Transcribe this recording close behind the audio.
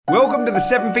Welcome to the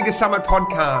Seven Figure Summit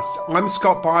podcast. I'm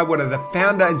Scott Bywater, the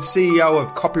founder and CEO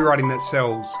of Copywriting That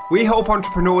Sells. We help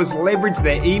entrepreneurs leverage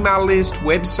their email list,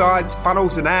 websites,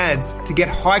 funnels, and ads to get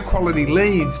high quality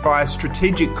leads via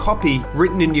strategic copy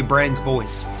written in your brand's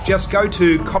voice. Just go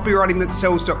to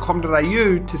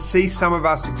copywritingthatsells.com.au to see some of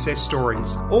our success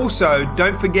stories. Also,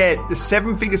 don't forget the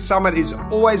Seven Figure Summit is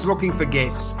always looking for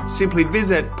guests. Simply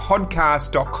visit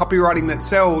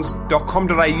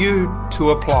podcast.copywritingthatsells.com.au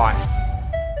to apply.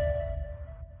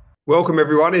 Welcome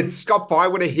everyone, it's Scott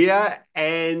Bywater here,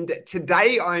 and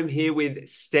today I'm here with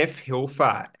Steph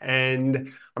Hilfer,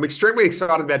 and I'm extremely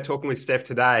excited about talking with Steph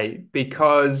today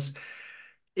because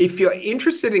if you're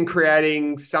interested in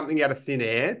creating something out of thin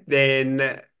air,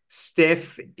 then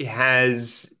Steph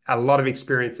has a lot of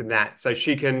experience in that. So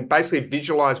she can basically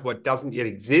visualize what doesn't yet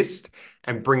exist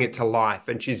and bring it to life,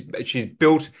 and she's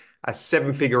built a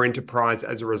seven-figure enterprise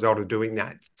as a result of doing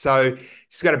that. So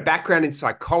she's got a background in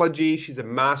psychology. She's a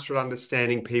master at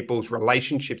understanding people's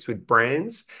relationships with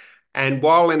brands. And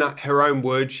while in her own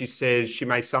words, she says she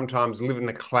may sometimes live in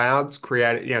the clouds,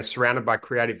 surrounded by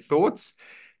creative thoughts,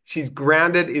 she's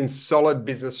grounded in solid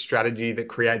business strategy that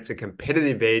creates a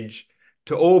competitive edge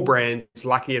to all brands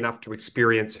lucky enough to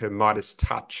experience her Midas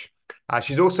touch.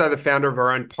 She's also the founder of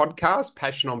her own podcast,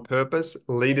 Passion on Purpose,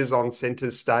 Leaders on Center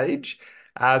Stage.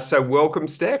 So welcome,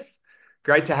 Steph.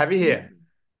 Great to have you here.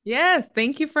 Yes,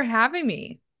 thank you for having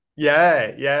me.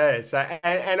 Yeah. So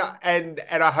and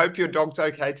I hope your dog's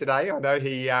okay today. I know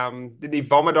he did he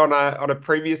vomit on a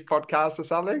previous podcast or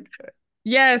something?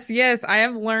 Yes, I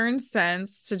have learned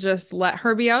since to just let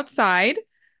her be outside.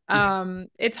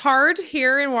 It's hard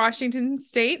here in Washington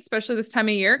State, especially this time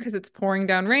of year because it's pouring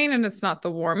down rain and it's not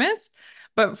the warmest.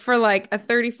 But for like a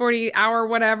 30, 40 hour,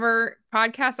 whatever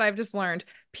podcast, I've just learned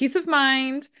peace of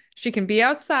mind. She can be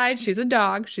outside. She's a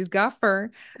dog. She's got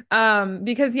fur.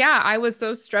 Because yeah, I was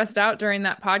so stressed out during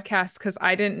that podcast because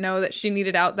I didn't know that she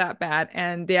needed out that bad.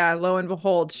 And yeah, lo and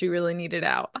behold, she really needed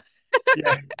out.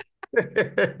 Yeah.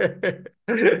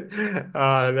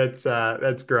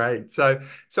 That's great. So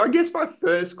I guess my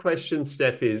first question,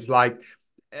 Steph, is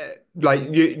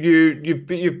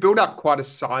you've built up quite a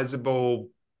sizable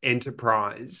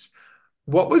enterprise.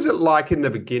 What was it like in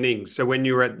the beginning? So when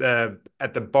you were at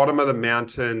the bottom of the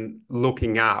mountain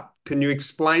looking up, can you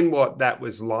explain what that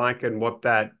was like and what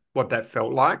that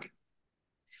felt like?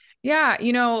 Yeah,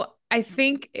 I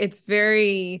think it's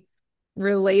very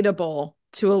relatable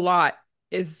to a lot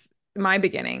is my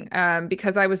beginning.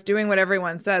 Because I was doing what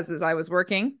everyone says is I was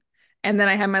working and then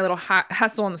I had my little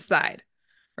hustle on the side,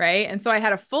 right? And so I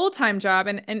had a full-time job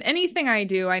and anything I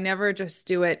do, I never just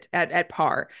do it at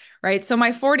par, right? So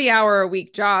my 40-hour a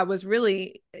week job was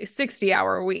really a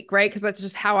 60-hour a week, right? Because that's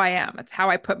just how I am. It's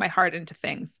how I put my heart into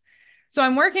things. So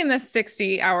I'm working this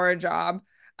 60-hour job.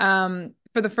 For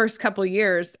the first couple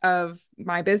years of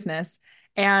my business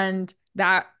and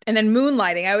then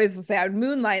moonlighting. I always say I would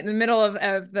moonlight in the middle of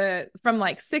the from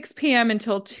like 6 p.m.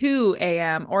 until 2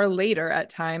 a.m. or later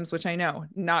at times, which I know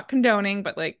not condoning,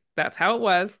 but like that's how it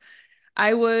was.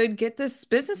 I would get this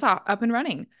business up and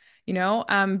running.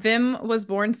 Viim was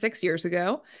born 6 years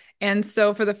ago. And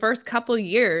so for the first couple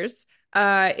years,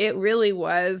 it really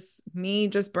was me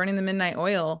just burning the midnight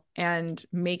oil and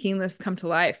making this come to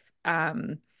life.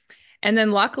 And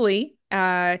then luckily,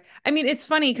 I mean, it's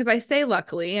funny because I say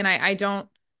luckily, and I don't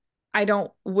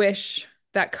wish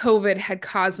that COVID had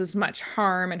caused as much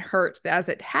harm and hurt as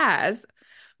it has.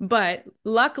 But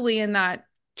luckily, in that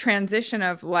transition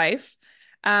of life,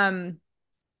 um,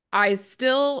 I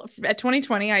still, at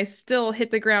 2020, I still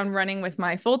hit the ground running with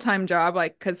my full-time job,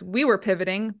 like, because we were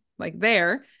pivoting, like,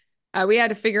 there. We had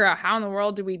to figure out how in the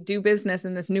world do we do business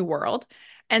in this new world.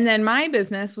 And then my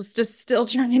business was just still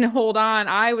trying to hold on.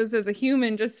 I was, as a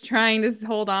human, just trying to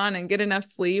hold on and get enough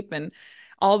sleep and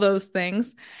all those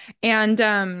things.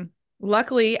 And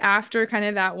luckily, after kind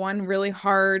of that one really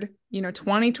hard,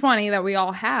 2020 that we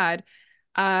all had,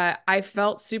 I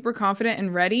felt super confident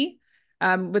and ready.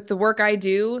 With the work I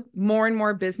do, more and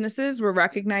more businesses were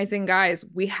recognizing, guys,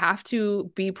 we have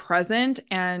to be present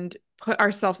and put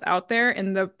ourselves out there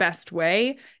in the best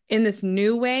way, in this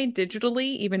new way,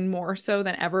 digitally, even more so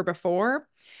than ever before.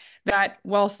 That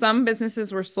while some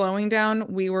businesses were slowing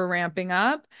down, we were ramping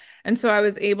up. And so I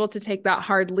was able to take that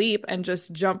hard leap and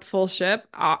just jump full ship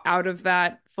out of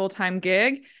that full-time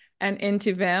gig and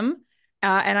into Viim.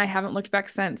 And I haven't looked back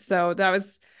since. So that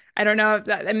was, I don't know if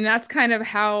that, I mean, that's kind of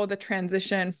how the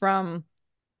transition from,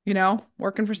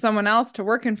 working for someone else to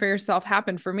working for yourself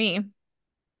happened for me.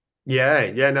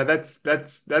 Yeah. No, that's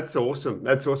awesome.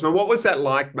 That's awesome. And what was that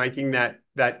like making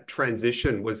that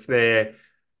transition? Was there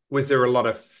a lot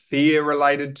of fear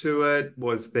related to it?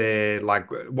 Was there like,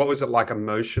 what was it like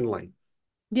emotionally?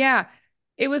 Yeah.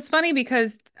 It was funny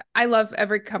because I love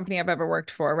every company I've ever worked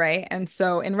for, right? And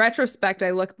so in retrospect, I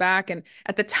look back and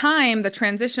at the time, the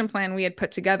transition plan we had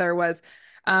put together was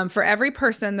for every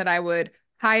person that I would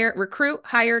recruit,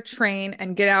 hire, train,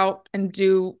 and get out and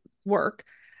do work,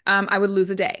 I would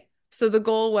lose a day. So the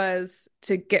goal was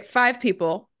to get 5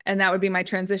 people, and that would be my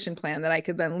transition plan that I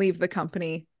could then leave the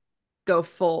company, go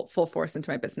full force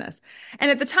into my business. And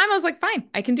at the time I was like, fine,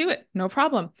 I can do it. No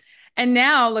problem. And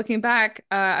now looking back,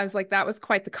 I was like, that was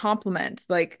quite the compliment,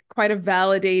 like quite a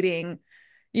validating,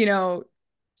 you know,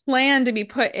 plan to be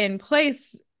put in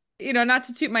place, not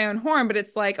to toot my own horn, but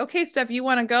it's like, okay, Steph, you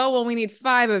want to go? Well, we need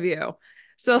 5 of you.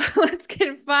 So let's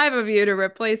get 5 of you to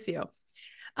replace you.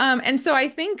 And so I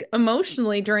think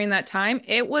emotionally during that time,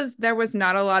 there was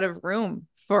not a lot of room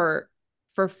for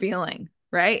feeling,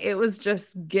 right? It was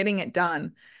just getting it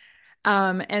done.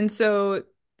 And so,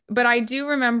 but I do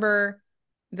remember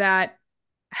that,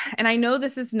 and I know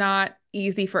this is not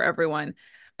easy for everyone,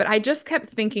 but I just kept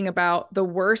thinking about the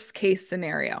worst case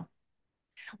scenario.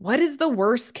 What is the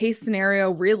worst case scenario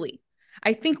really?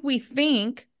 I think we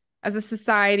think as a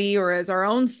society or as our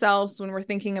own selves when we're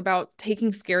thinking about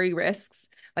taking scary risks,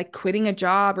 like quitting a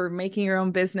job or making your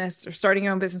own business or starting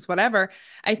your own business, whatever.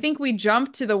 I think we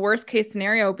jump to the worst case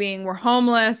scenario being we're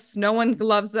homeless, no one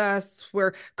loves us,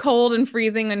 we're cold and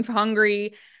freezing and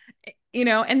hungry,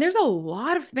 and there's a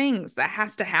lot of things that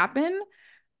has to happen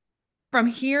from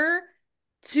here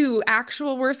to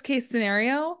actual worst case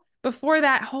scenario before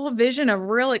that whole vision of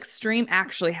real extreme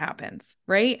actually happens,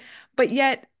 right? But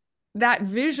yet, that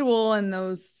visual and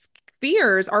those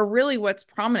fears are really what's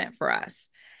prominent for us.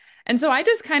 And so I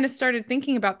just kind of started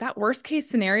thinking about that worst case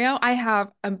scenario. I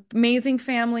have amazing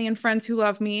family and friends who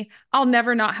love me. I'll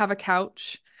never not have a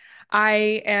couch.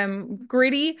 I am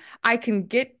gritty. I can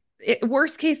get it.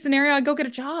 Worst case scenario, I go get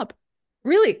a job.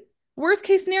 Really, worst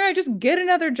case scenario, I just get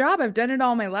another job. I've done it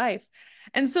all my life.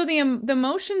 And so the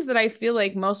emotions that I feel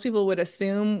like most people would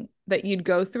assume that you'd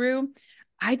go through,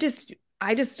 I just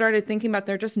I just started thinking about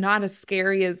they're just not as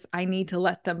scary as I need to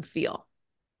let them feel.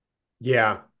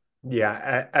 Yeah,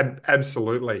 yeah,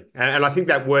 absolutely. And I think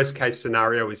that worst case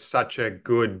scenario is such a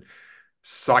good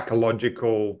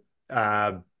psychological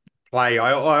uh, play.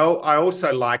 I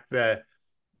also like the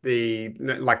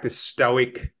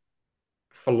stoic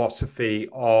philosophy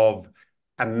of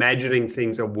imagining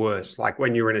things are worse, like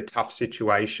when you're in a tough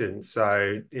situation.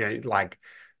 So, like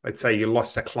let's say you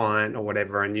lost a client or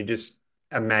whatever, and you just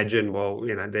imagine, well,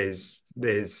 there's,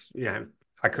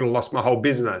 I could have lost my whole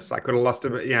business. I could have lost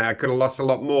I could have lost a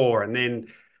lot more. And then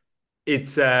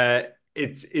it's a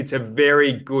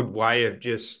very good way of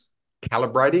just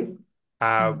calibrating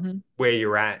Mhm. where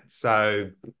you're at.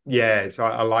 So yeah, so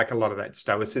I like a lot of that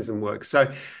stoicism work.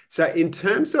 So in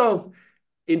terms of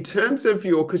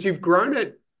your, because you've grown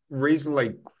it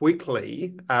reasonably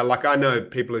quickly, like I know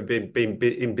people who've been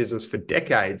in business for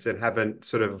decades and haven't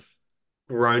sort of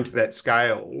grown to that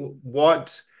scale.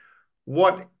 What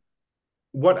what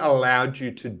allowed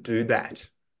you to do that?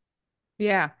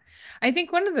 Yeah. I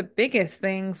think one of the biggest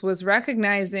things was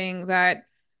recognizing that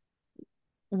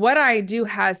what I do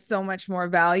has so much more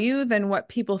value than what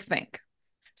people think.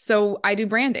 So I do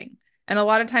branding. And a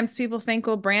lot of times people think,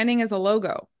 well, branding is a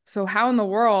logo. So how in the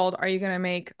world are you going to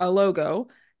make a logo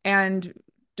and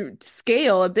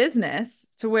scale a business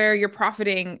to where you're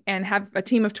profiting and have a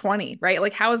team of 20, right?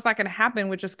 Like how is that going to happen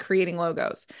with just creating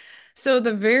logos? So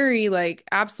the very like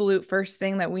absolute first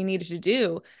thing that we needed to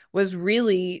do was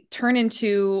really turn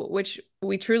into, which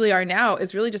we truly are now,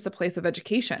 is really just a place of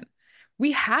education.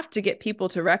 We have to get people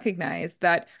to recognize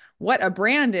that what a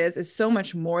brand is so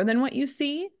much more than what you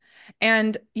see.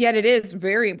 And yet it is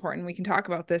very important. We can talk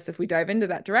about this if we dive into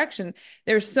that direction.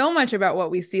 There's so much about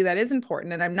what we see that is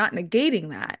important, and I'm not negating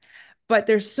that, but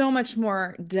there's so much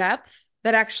more depth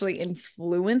that actually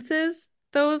influences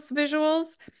those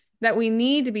visuals that we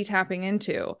need to be tapping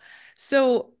into.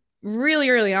 So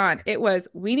really early on, it was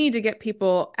we need to get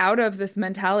people out of this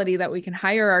mentality that we can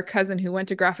hire our cousin who went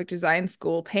to graphic design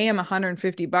school, pay him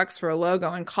 $150 for a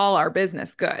logo, and call our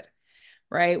business good,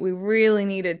 right? We really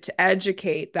needed to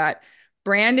educate that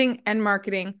branding and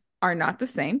marketing are not the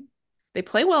same. They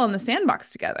play well in the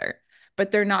sandbox together,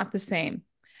 but they're not the same.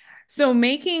 So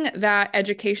making that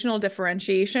educational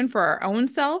differentiation for our own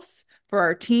selves, for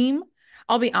our team,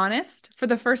 I'll be honest, for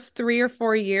the first 3 or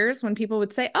 4 years, when people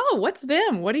would say, oh, what's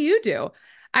Viim? What do you do?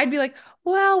 I'd be like,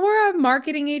 well, we're a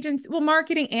marketing agency, well,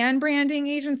 marketing and branding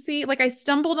agency. Like I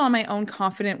stumbled on my own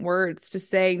confident words to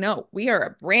say, no, we are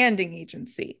a branding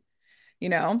agency, you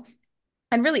know,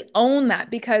 and really own that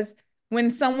because when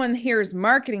someone hears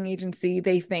marketing agency,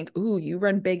 they think, ooh, you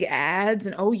run big ads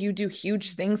and oh, you do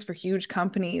huge things for huge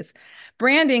companies.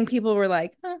 Branding, people were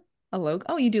like, a logo.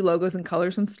 Oh, you do logos and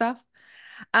colors and stuff.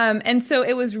 And so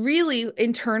it was really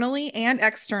internally and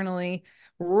externally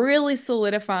really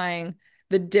solidifying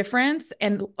the difference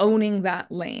and owning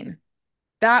that lane.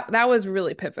 That was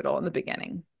really pivotal in the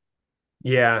beginning.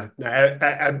 Yeah, no,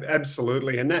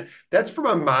 absolutely. And that's from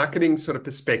a marketing sort of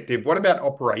perspective. What about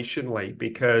operationally?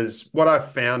 Because what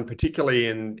I've found, particularly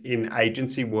in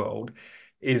agency world,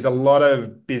 is a lot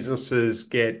of businesses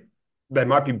they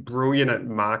might be brilliant at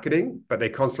marketing, but they're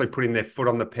constantly putting their foot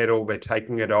on the pedal. They're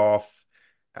taking it off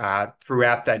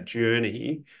throughout that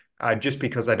journey, just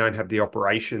because they don't have the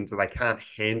operations or they can't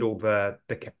handle the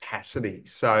capacity.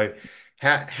 So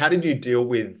how did you deal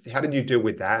with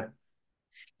that?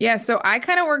 Yeah, so I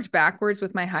kind of worked backwards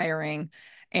with my hiring,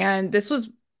 and this was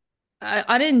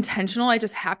unintentional. I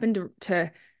just happened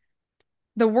to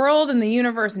the world and the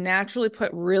universe naturally put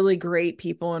really great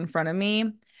people in front of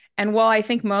me. And while I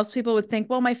think most people would think,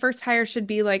 well, my first hire should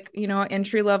be like,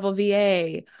 entry level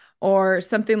VA or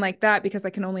something like that because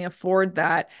I can only afford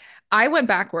that. I went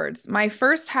backwards. My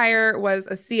first hire was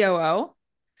a COO.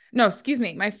 No, excuse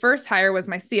me. My first hire was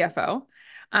my CFO.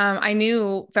 I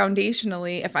knew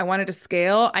foundationally, if I wanted to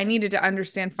scale, I needed to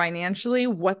understand financially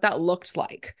what that looked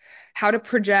like, how to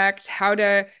project, how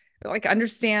to like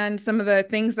understand some of the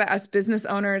things that us business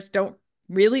owners don't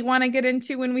really want to get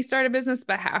into when we start a business,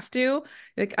 but have to,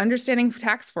 like understanding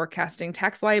tax forecasting,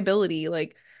 tax liability,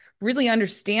 like really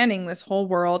understanding this whole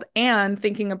world and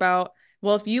thinking about,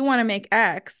 well, if you want to make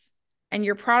X and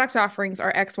your product offerings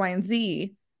are X, Y, and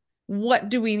Z, what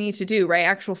do we need to do, right?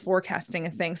 Actual forecasting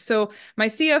of things. So my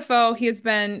CFO, he has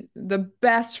been the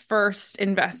best first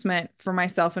investment for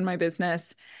myself and my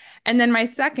business. And then my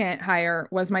second hire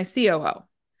was my COO.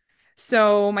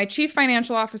 So my chief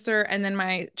financial officer and then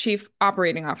my chief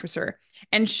operating officer.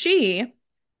 And she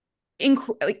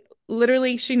like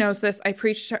literally she knows this. I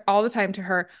preach all the time to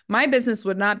her. My business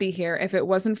would not be here if it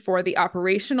wasn't for the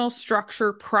operational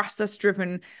structure, process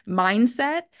driven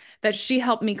mindset that she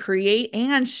helped me create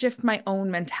and shift my own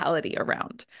mentality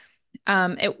around.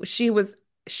 She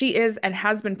is and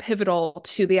has been pivotal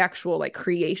to the actual like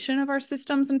creation of our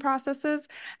systems and processes,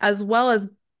 as well as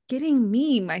getting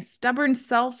me, my stubborn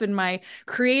self and my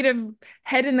creative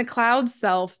head in the clouds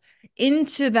self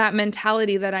into that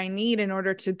mentality that I need in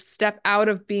order to step out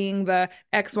of being the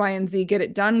X, Y, and Z, get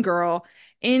it done girl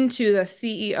into the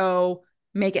CEO,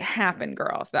 make it happen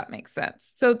girl, if that makes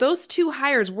sense. So those two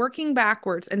hires, working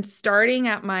backwards and starting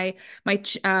at my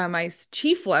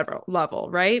chief level,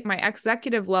 right? My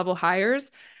executive level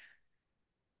hires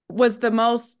was the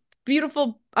most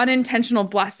beautiful unintentional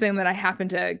blessing that I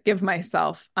happened to give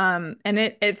myself. And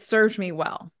it served me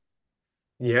well.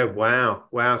 Yeah, wow.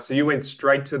 Wow. So you went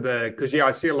straight to because yeah,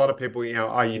 I see a lot of people,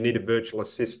 oh, you need a virtual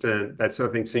assistant, that sort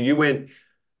of thing. So you went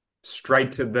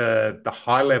straight to the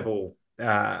high level,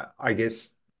 I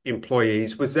guess,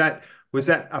 employees. Was that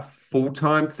a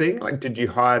full-time thing? Like, did you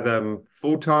hire them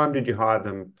full-time? Did you hire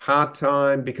them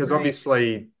part-time? Because Right.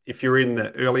 obviously, if you're in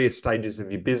the earlier stages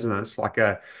of your business, like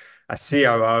a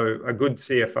COO, a good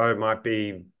CFO might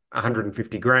be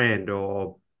 150 grand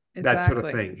or that sort of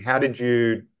Exactly. thing. How did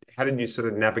you sort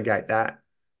of navigate that?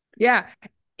 Yeah.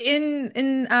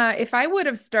 In if I would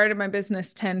have started my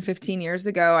business 10, 15 years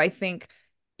ago, I think,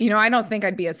 I don't think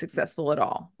I'd be as successful at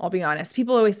all. I'll be honest.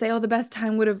 People always say, "Oh, the best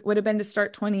time would have been to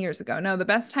start 20 years ago." No, the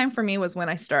best time for me was when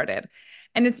I started.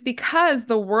 And it's because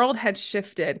the world had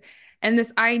shifted. And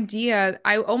this idea,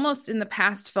 I almost in the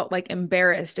past felt like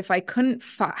embarrassed if I couldn't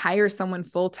hire someone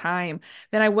full time,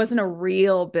 then I wasn't a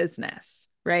real business,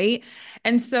 right?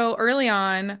 And so early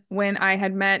on, when I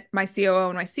had met my COO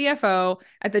and my CFO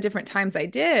at the different times I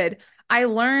did, I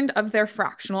learned of their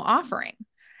fractional offering.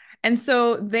 And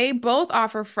so they both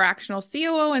offer fractional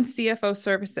COO and CFO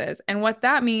services. And what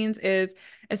that means is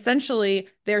essentially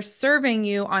they're serving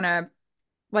you on a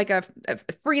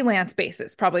freelance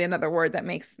basis, probably another word that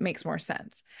makes more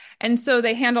sense. And so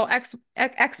they handle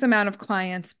X amount of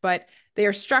clients, but they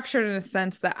are structured in a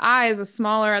sense that I, as a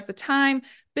smaller at the time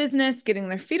business getting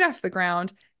their feet off the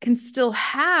ground, can still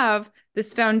have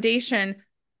this foundation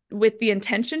with the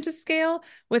intention to scale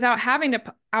without having to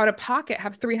out of pocket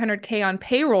have 300K on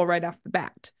payroll right off the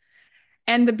bat.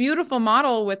 And the beautiful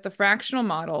model with the fractional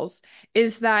models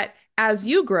is that as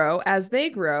you grow, as they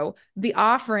grow, the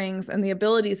offerings and the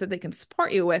abilities that they can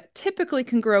support you with typically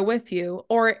can grow with you.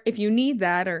 Or if you need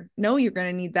that or know you're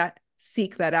going to need that,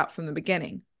 seek that out from the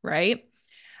beginning, right?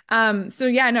 So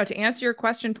yeah, no, to answer your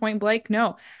question point blank,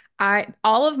 no.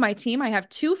 All of my team, I have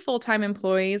two full-time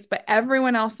employees, but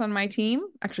everyone else on my team,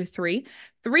 actually three,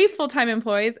 three full-time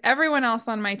employees. Everyone else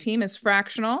on my team is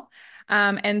fractional.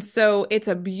 And so it's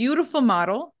a beautiful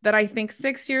model that I think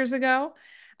 6 years ago,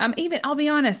 even I'll be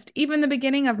honest, even the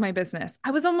beginning of my business,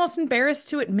 I was almost embarrassed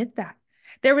to admit that.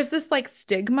 There was this like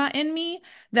stigma in me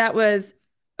that was,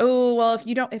 oh, well,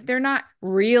 if they're not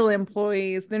real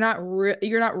employees, you're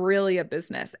not really a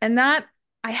business. And that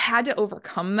I had to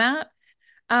overcome that.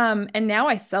 And now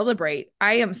I celebrate.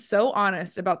 I am so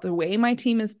honest about the way my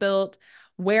team is built,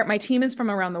 where my team is from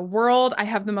around the world. I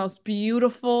have the most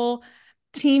beautiful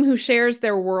team who shares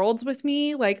their worlds with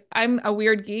me. Like I'm a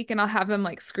weird geek and I'll have them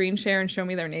like screen share and show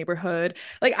me their neighborhood.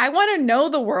 Like I want to know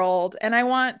the world and I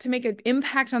want to make an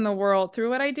impact on the world through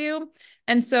what I do.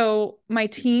 And so my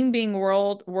team being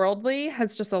worldly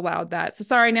has just allowed that. So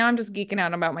sorry, now I'm just geeking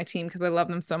out about my team because I love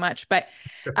them so much. But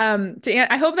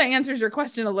I hope that answers your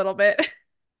question a little bit.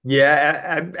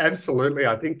 Yeah, absolutely.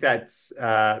 I think that's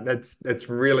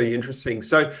really interesting.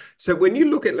 So when you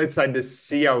look at, let's say, the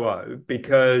COO,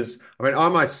 because I mean, I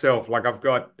myself, like I've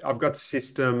got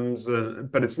systems,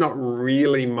 but it's not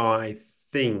really my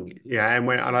thing. Yeah,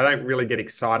 and I don't really get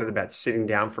excited about sitting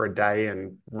down for a day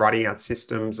and writing out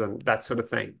systems and that sort of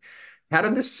thing. How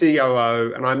did the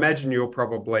COO, and I imagine you're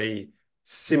probably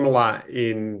similar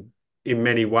in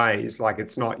many ways, like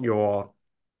it's not your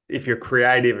if you're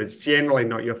creative, it's generally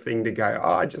not your thing to go,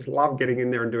 oh, I just love getting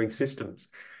in there and doing systems.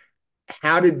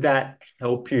 How did that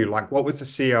help you? Like, what was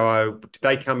the COO? Did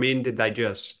they come in? Did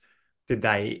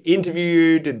they interview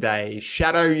you? Did they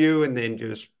shadow you and then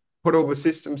just put all the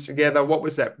systems together? What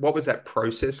was that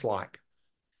process like?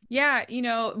 Yeah,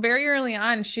 very early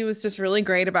on, she was just really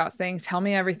great about saying, tell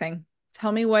me everything.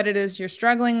 Tell me what it is you're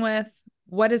struggling with,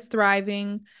 what is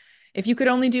thriving. If you could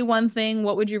only do one thing,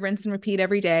 what would you rinse and repeat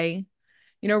every day?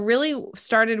 Really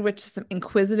started with just some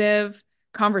inquisitive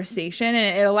conversation,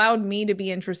 and it allowed me to be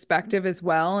introspective as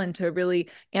well and to really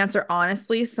answer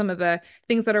honestly some of the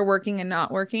things that are working and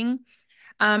not working.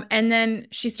 And then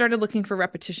she started looking for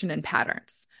repetition and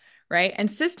patterns, right? And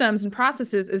systems and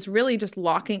processes is really just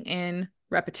locking in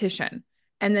repetition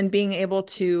and then being able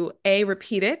to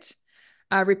repeat it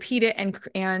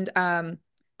and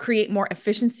create more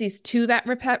efficiencies to that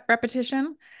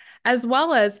repetition, as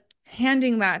well as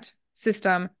handing that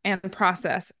system and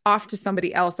process off to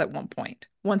somebody else at one point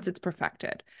once it's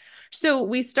perfected. So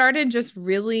we started just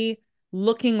really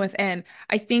looking within.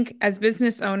 I think as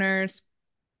business owners,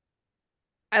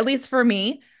 at least for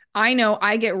me, I know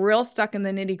I get real stuck in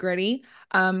the nitty gritty.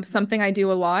 Something I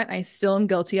do a lot, I still am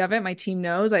guilty of it. My team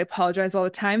knows. I apologize all the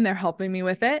time. They're helping me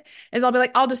with it. Is I'll be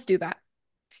like, I'll just do that.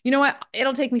 You know what?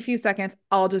 It'll take me a few seconds.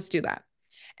 I'll just do that.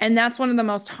 And that's one of the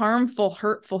most harmful,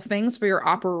 hurtful things for your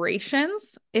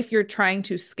operations if you're trying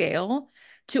to scale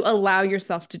to allow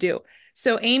yourself to do.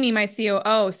 So Amy, my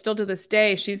COO, still to this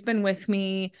day, she's been with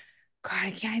me. God,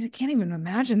 I can't even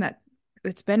imagine that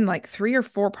it's been like 3 or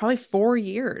 4, probably 4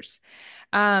 years.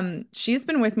 She's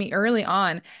been with me early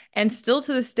on, and still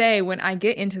to this day, when I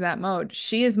get into that mode,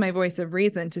 she is my voice of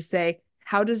reason to say,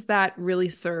 how does that really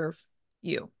serve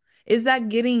you? Is that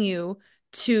getting you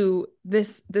to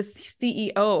this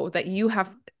CEO that you have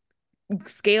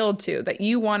scaled to, that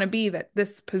you want to be, that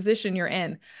this position you're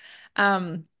in?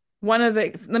 Um, one of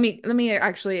the let me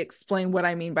actually explain what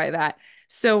I mean by that.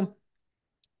 So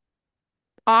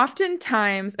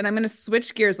oftentimes, and I'm going to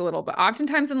switch gears a little, but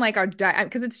oftentimes in like our diet,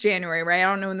 because it's January, right? I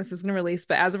don't know when this is going to release,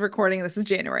 but as of recording, this is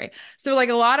January. So like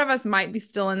a lot of us might be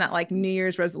still in that like New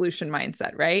Year's resolution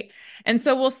mindset, right? And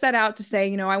so we'll set out to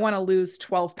say, I want to lose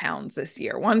 12 pounds this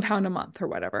year, 1 pound a month or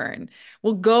whatever. And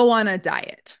we'll go on a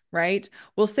diet, right?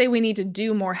 We'll say we need to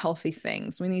do more healthy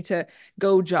things. We need to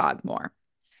go jog more.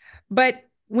 But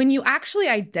when you actually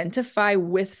identify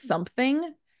with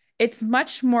something,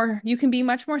 you can be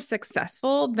much more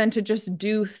successful than to just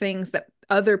do things that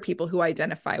other people who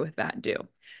identify with that do.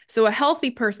 So a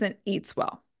healthy person eats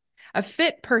well, a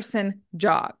fit person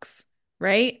jogs,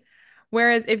 right?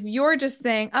 Whereas if you're just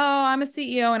saying, oh, I'm a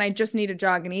CEO and I just need to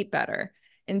jog and eat better,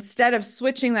 instead of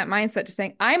switching that mindset to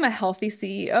saying, I'm a healthy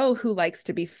CEO who likes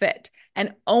to be fit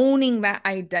and owning that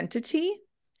identity,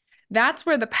 that's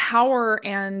where the power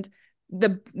and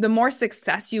the more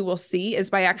success you will see is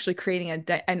by actually creating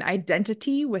an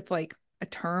identity with like a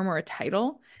term or a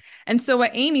title. And so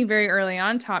what Amy very early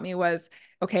on taught me was,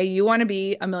 okay, you want to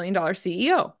be $1 million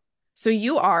CEO. So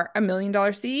you are $1 million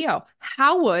CEO.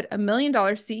 How would $1 million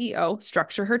CEO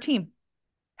structure her team?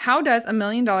 How does $1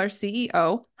 million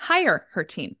CEO hire her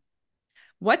team?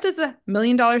 What does $1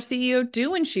 million CEO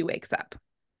do when she wakes up?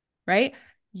 Right?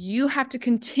 You have to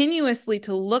continuously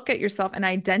to look at yourself and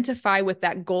identify with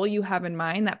that goal you have in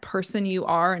mind, that person you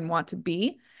are and want to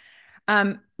be.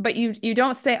 But you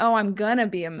don't say, "Oh, I'm gonna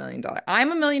be $1 million.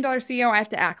 I'm $1 million CEO. I have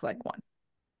to act like one."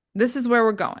 This is where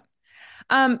we're going.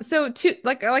 So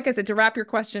like I said, to wrap your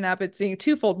question up, it's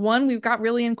twofold. One, we got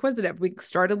really inquisitive. We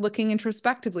started looking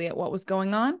introspectively at what was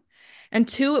going on. And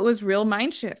two, it was real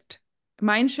mindset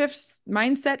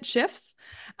shifts,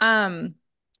 um,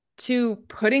 to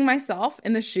putting myself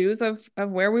in the shoes of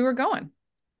where we were going.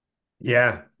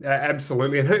 Yeah,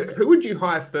 absolutely. And who would you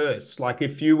hire first? Like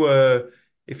if you were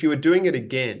doing it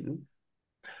again,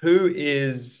 who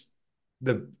is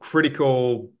the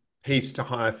critical piece to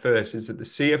hire first? Is it the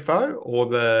CFO or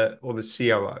the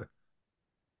COO?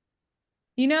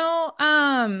 You know,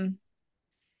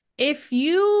 if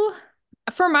you,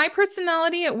 for my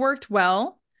personality, it worked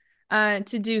well, to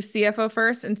do CFO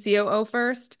first and COO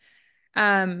first.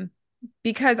 um,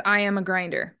 because I am a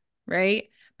grinder, right?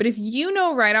 But if you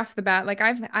know right off the bat, like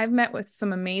I've met with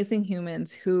some amazing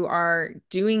humans who are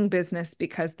doing business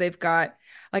because they've got,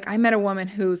 like I met a woman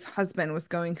whose husband was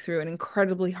going through an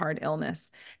incredibly hard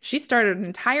illness. She started an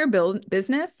entire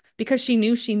business because she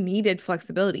knew she needed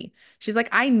flexibility. She's like,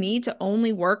 I need to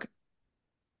only work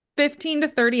 15 to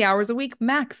 30 hours a week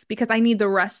max because I need the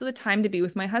rest of the time to be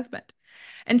with my husband.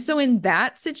 And so in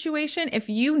that situation, if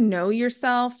you know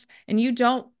yourself and you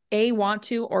don't A, want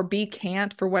to, or B,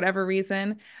 can't for whatever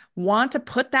reason, want to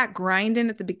put that grind in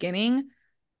at the beginning,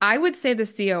 I would say the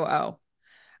COO.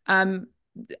 Um,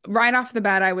 right off the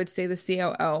bat, I would say the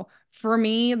COO. For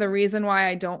me, the reason why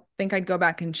I don't think I'd go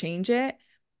back and change it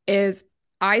is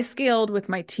I scaled with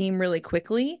my team really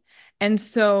quickly. And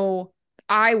so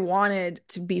I wanted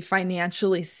to be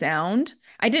financially sound.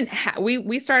 I didn't have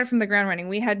we started from the ground running.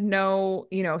 We had no,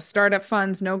 startup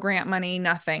funds, no grant money,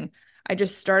 nothing. I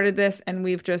just started this and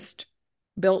we've just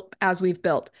built as we've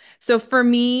built. So for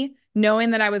me,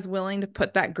 knowing that I was willing to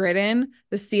put that grit in,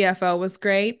 the CFO was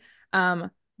great.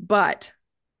 But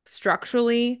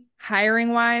structurally,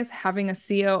 hiring wise, having a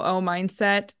COO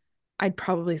mindset, I'd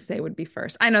probably say would be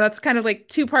first. I know that's kind of like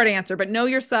two-part answer, but know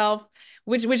yourself,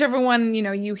 whichever one,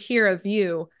 you hear of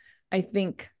you, I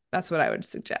think that's what I would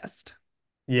suggest.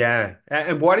 Yeah.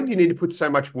 And why did you need to put so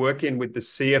much work in with the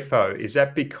CFO?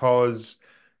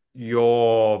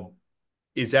 You're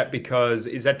is that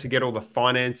to get all the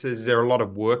finances? Is there a lot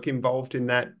of work involved in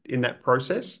that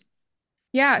process?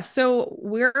 Yeah, so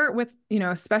we're with,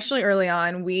 especially early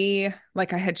on, we,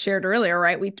 like I had shared earlier,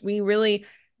 right? We really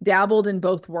dabbled in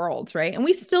both worlds, right? And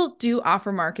we still do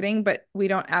offer marketing, but we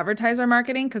don't advertise our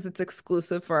marketing because it's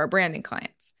exclusive for our branding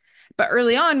clients. But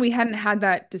early on, we hadn't had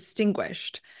that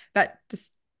distinguish,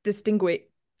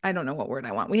 I don't know what word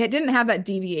I want. Didn't have that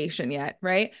deviation yet,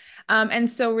 right? And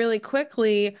so really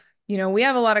quickly, we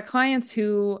have a lot of clients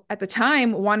who at the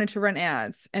time wanted to run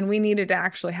ads, and we needed to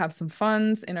actually have some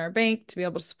funds in our bank to be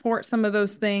able to support some of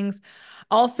those things.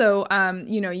 Also,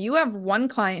 you have one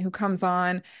client who comes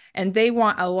on and they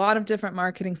want a lot of different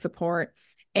marketing support,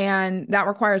 and that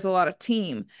requires a lot of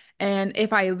team. And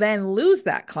if I then lose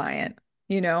that client,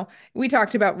 we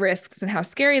talked about risks and how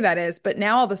scary that is, but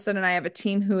now all of a sudden I have a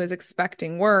team who is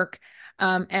expecting work,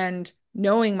 and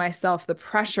knowing myself the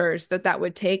pressures that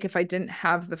would take if I didn't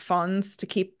have the funds to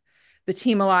keep the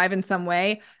team alive in some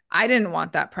way. I didn't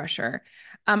want that pressure.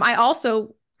 I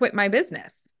also quit my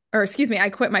business, or excuse me, I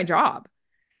quit my job.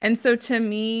 And so to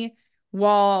me,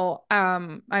 while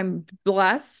I'm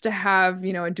blessed to have,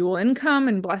 a dual income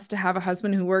and blessed to have a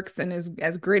husband who works and is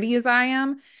as gritty as I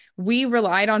am, we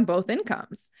relied on both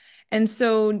incomes. And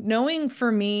so knowing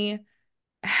for me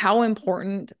how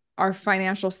important our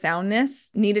financial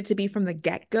soundness needed to be from the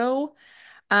get-go,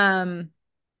 um,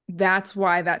 that's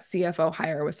why that CFO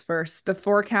hire was first. The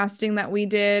forecasting that we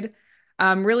did,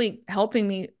 really helping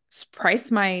me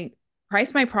price my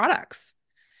products,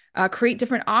 create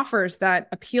different offers that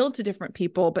appealed to different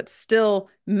people, but still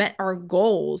met our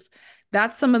goals.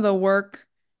 That's some of the work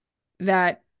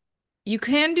that you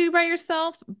can do by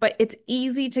yourself, but it's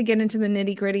easy to get into the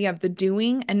nitty-gritty of the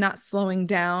doing and not slowing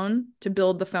down to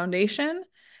build the foundation.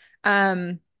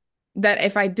 Um, that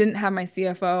if I didn't have my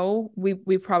CFO,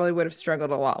 we probably would have struggled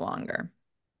a lot longer.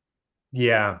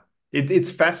 Yeah.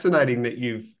 It's fascinating that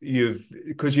you've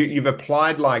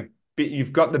applied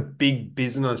you've got the big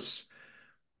business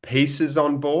pieces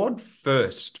on board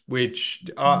first, which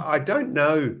I don't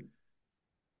know.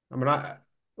 I mean,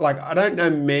 I don't know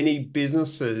many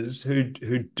businesses who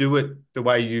do it the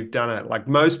way you've done it. Like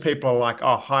most people are like,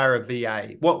 oh, hire a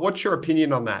VA. What's your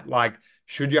opinion on that? Like,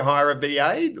 should you hire a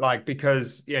VA? Like,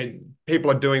 because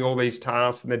people are doing all these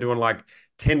tasks and they're doing like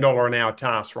 $10 an hour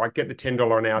tasks, right? Get the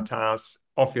 $10 an hour tasks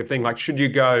off your thing. Like, should you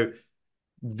go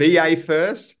VA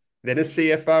first, then a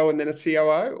CFO, and then a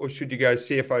COO, or should you go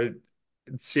CFO,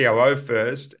 COO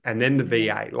first and then the Mhm.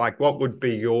 VA? Like, what would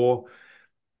be your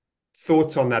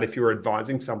thoughts on that if you were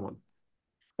advising someone?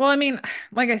 Well, I mean,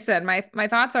 like I said, my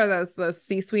thoughts are those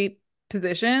C-suite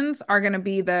positions are going to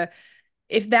be the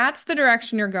if that's the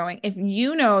direction you're going, if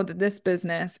you know that this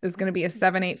business is going to be a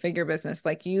 7, 8 figure business,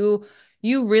 like you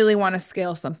really want to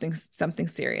scale something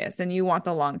serious and you want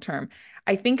the long term.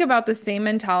 I think about the same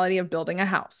mentality of building a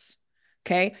house.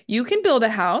 Okay. You can build a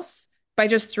house by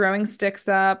just throwing sticks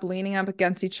up, leaning up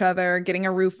against each other, getting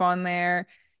a roof on there.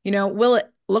 Will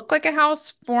it look like a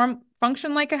house,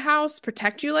 function like a house,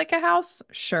 protect you like a house?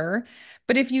 Sure.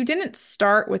 But if you didn't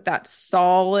start with that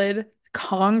solid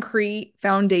concrete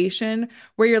foundation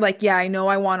where you're like, yeah, I know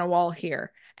I want a wall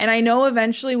here. And I know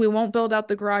eventually we won't build out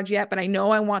the garage yet, but I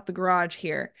know I want the garage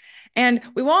here. And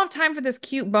we won't have time for this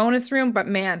cute bonus room, but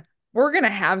man, we're going to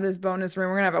have this bonus room.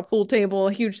 We're going to have a pool table,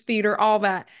 a huge theater, all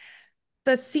that.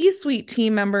 The C-suite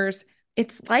team members,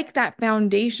 it's like that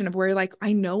foundation of where you're like,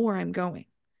 I know where I'm going,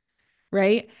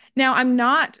 right? Now, I'm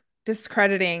not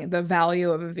discrediting the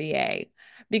value of a VA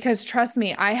because trust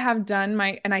me, I have done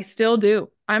and I still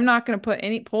do. I'm not going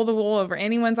to pull the wool over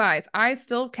anyone's eyes. I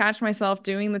still catch myself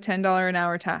doing the $10 an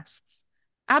hour tasks.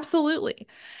 Absolutely.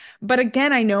 But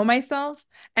again, I know myself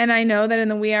and I know that in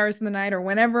the wee hours of the night or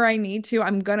whenever I need to,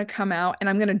 I'm going to come out and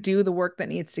I'm going to do the work that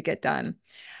needs to get done.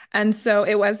 And so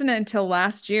it wasn't until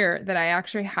last year that I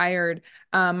actually hired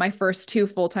my first 2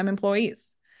 full-time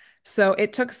employees. So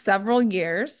it took several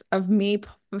years of me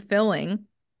fulfilling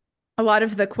a lot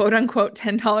of the quote unquote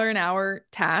 $10 an hour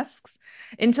tasks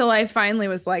until I finally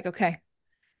was like, okay,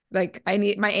 like I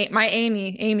need my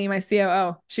Amy, my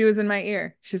COO, she was in my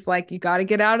ear. She's like, you got to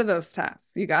get out of those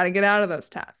tasks. You got to get out of those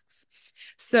tasks.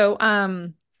 So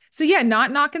so yeah,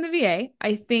 not knocking the VA.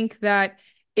 I think that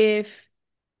if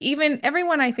even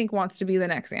everyone I think wants to be the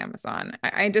next Amazon.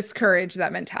 I discourage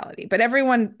that mentality, but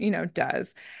everyone,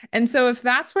 does. And so if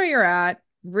that's where you're at,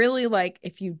 really like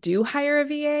if you do hire a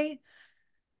VA,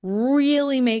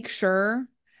 really make sure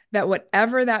that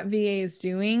whatever that VA is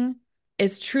doing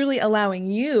is truly allowing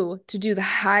you to do the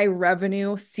high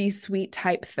revenue C-suite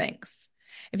type things.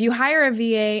 If you hire a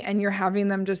VA and you're having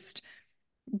them just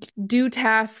do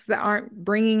tasks that aren't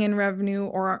bringing in revenue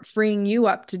or aren't freeing you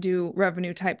up to do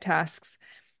revenue type tasks,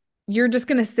 you're just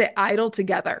going to sit idle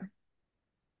together,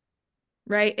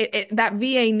 right? That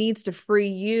VA needs to free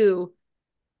you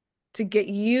to get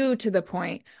you to the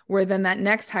point where then that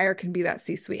next hire can be that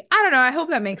C-suite. I don't know. I hope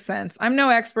that makes sense. I'm no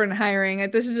expert in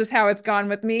hiring. This is just how it's gone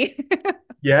with me.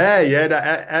 Yeah, yeah, no,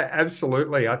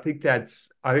 absolutely. I think that's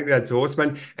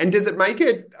awesome. And does it make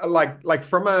it like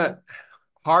from a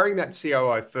hiring that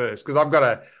COO first? Because I've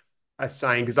got a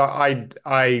saying because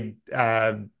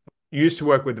I used to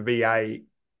work with the VA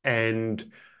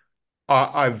and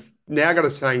I've now got a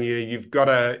saying, you got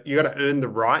to earn the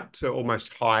right to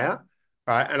almost hire,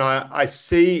 right? And I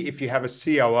see if you have a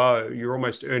COO, you're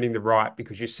almost earning the right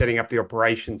because you're setting up the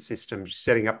operation systems, you're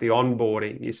setting up the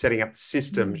onboarding, you're setting up the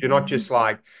systems. You're not Mhm. just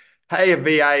like, hey, a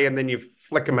VA, and then you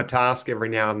flick them a task every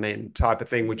now and then type of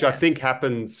thing, which I think Yes.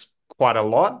 happens quite a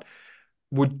lot.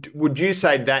 Would you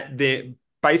say that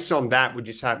based on that, would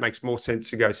you say it makes more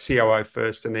sense to go COO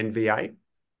first and then VA?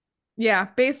 Yeah,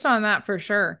 based on that for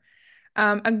sure.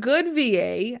 A good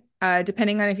VA,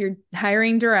 depending on if you're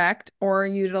hiring direct or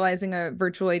utilizing a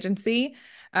virtual agency,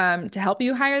 to help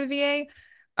you hire the VA,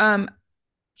 um,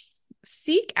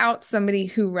 seek out somebody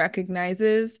who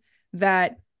recognizes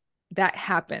that that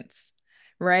happens,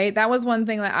 right? That was one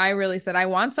thing that I really said. I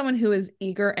want someone who is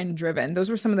eager and driven. Those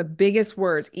were some of the biggest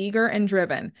words, eager and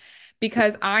driven,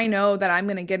 because I know that I'm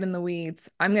going to get in the weeds.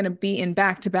 I'm going to be in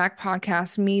back-to-back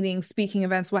podcasts, meetings, speaking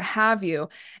events, what have you.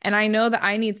 And I know that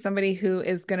I need somebody who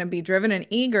is going to be driven and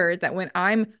eager that when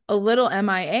I'm a little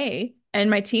MIA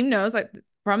and my team knows like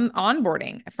from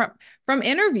onboarding, from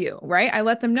interview, right? I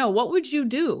let them know, what would you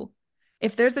do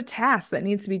if there's a task that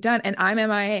needs to be done and I'm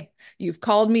MIA? You've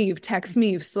called me, you've texted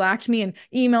me, you've slacked me and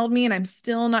emailed me, and I'm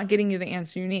still not getting you the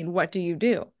answer you need. What do you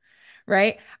do?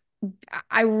 Right?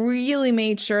 I really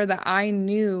made sure that I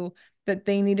knew that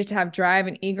they needed to have drive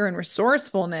and eager and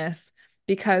resourcefulness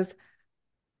because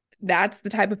that's the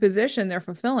type of position they're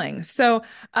fulfilling. So,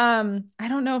 I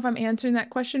don't know if I'm answering that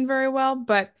question very well,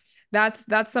 but that's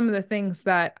some of the things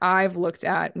that I've looked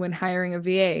at when hiring a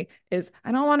VA is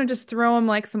I don't want to just throw them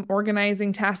like some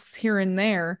organizing tasks here and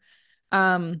there.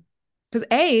 Because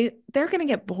they're going to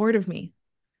get bored of me.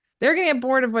 They're going to get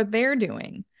bored of what they're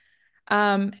doing.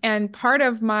 And part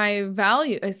of my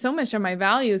value, so much of my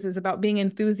values is about being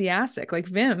enthusiastic. Like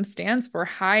Viim stands for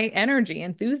high energy,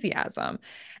 enthusiasm.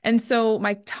 And so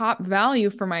my top value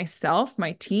for myself,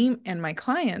 my team, and my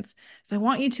clients is I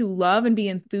want you to love and be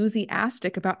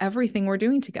enthusiastic about everything we're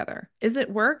doing together. Is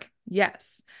it work?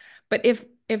 Yes. But if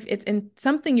it's in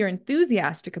something you're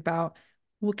enthusiastic about,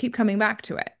 we'll keep coming back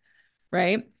to it,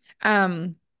 right?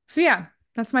 So yeah,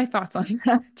 that's my thoughts on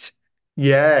that.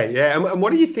 Yeah, yeah. And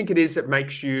what do you think it is that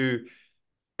makes you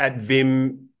at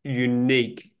Vim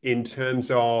unique in terms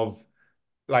of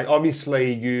like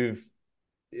obviously you've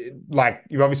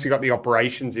obviously got the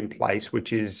operations in place,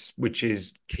 which is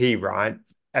key, right?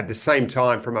 At the same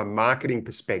time, from a marketing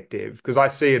perspective, because I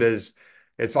see it as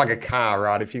it's like a car,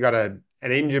 right? If you got an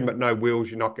engine but no wheels,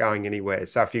 you're not going anywhere.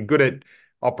 So if you're good at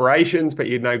operations but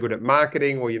you're no good at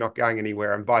marketing, or you're not going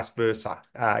anywhere, and vice versa,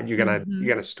 you're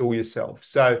gonna stall yourself.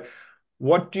 So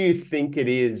what do you think it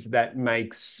is that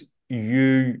makes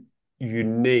you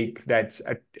unique that's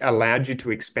allowed you to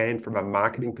expand from a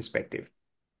marketing perspective?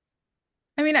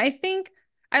 I mean, I think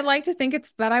I like to think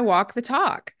it's that I walk the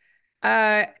talk.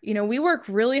 We work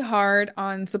really hard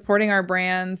on supporting our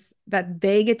brands that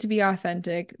they get to be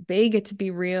authentic, they get to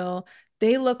be real,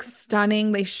 they look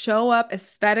stunning, they show up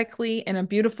aesthetically in a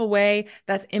beautiful way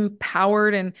that's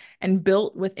empowered and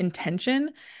built with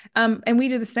intention. And we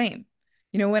do the same.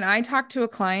 When I talk to a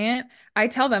client, I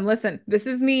tell them, listen, this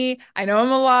is me. I know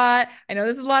I'm a lot. I know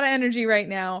this is a lot of energy right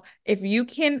now. If you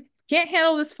can't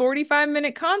handle this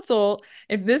 45-minute consult,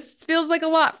 if this feels like a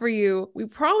lot for you, we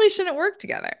probably shouldn't work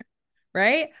together,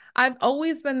 right? I've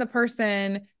always been the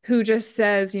person who just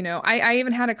says, I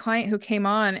even had a client who came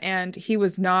on and he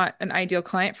was not an ideal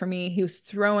client for me. He was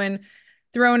throwing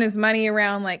his money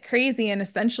around like crazy. And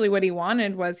essentially what he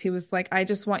wanted was he was like, I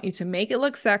just want you to make it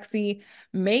look sexy,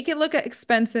 make it look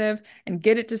expensive, and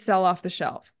get it to sell off the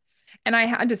shelf. And I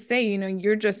had to say,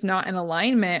 you're just not in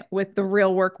alignment with the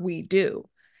real work we do,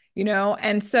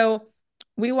 And so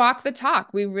we walk the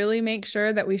talk. We really make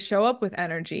sure that we show up with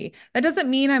energy. That doesn't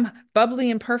mean I'm bubbly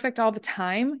and perfect all the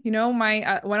time.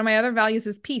 My one of my other values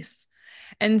is peace.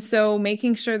 And so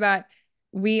making sure that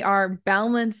we are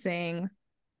balancing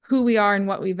who we are and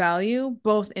what we value,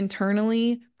 both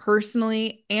internally,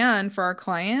 personally, and for our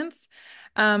clients.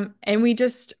 And we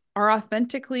just are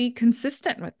authentically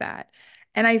consistent with that.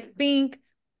 And I think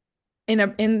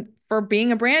in for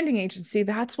being a branding agency,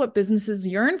 that's what businesses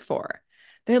yearn for.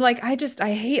 They're like, I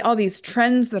hate all these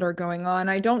trends that are going on.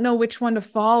 I don't know which one to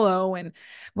follow. And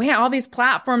man, all these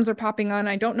platforms are popping on.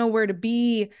 I don't know where to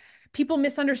be. People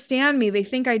misunderstand me. They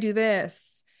think I do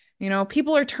this.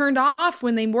 People are turned off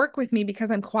when they work with me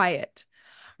because I'm quiet,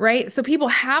 right? So people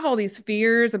have all these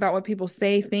fears about what people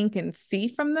say, think, and see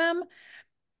from them.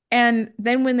 And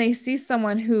then when they see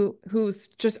someone who's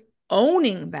just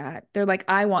owning that, they're like,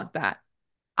 I want that.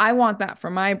 I want that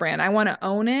for my brand. I want to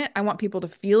own it. I want people to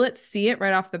feel it, see it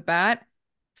right off the bat.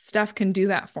 Steph can do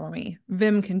that for me.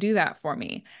 Viim can do that for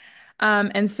me.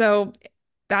 And so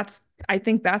that's, I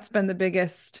think that's been the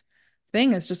biggest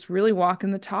thing is just really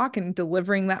walking the talk and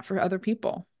delivering that for other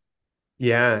people.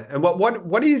 Yeah. And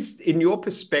what is, in your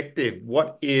perspective,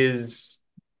 what is,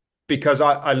 because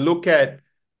I look at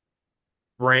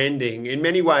branding in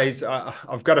many ways.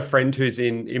 I've got a friend who's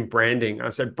in branding.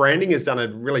 I said branding has done a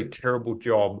really terrible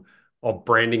job of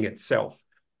branding itself,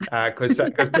 because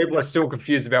people are still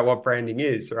confused about what branding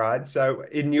is, right? So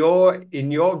in your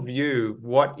view,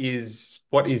 what is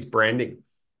branding?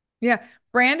 Yeah.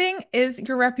 Branding is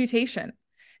your reputation.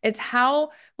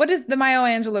 What is the Maya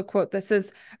Angelou quote that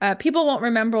says, people won't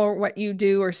remember what you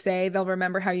do or say, they'll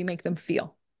remember how you make them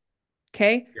feel.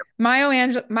 Okay. Yep. Maya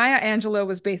Angelou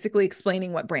was basically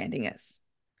explaining what branding is,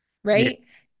 right? Yes.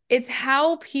 It's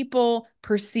how people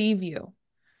perceive you.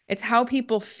 It's how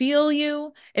people feel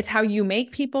you. It's how you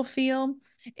make people feel.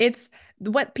 It's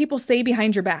what people say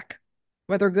behind your back,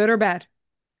 whether good or bad.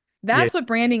 That's what Yes.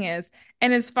 branding is.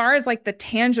 And as far as like the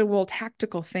tangible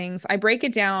tactical things, I break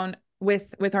it down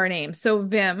with our name. So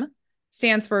Viim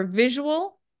stands for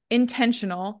visual,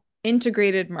 intentional,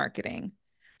 integrated marketing.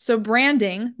 So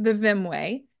branding, the Viim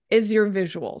way, is your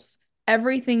visuals.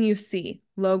 Everything you see,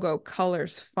 logo,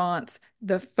 colors, fonts,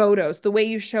 the photos, the way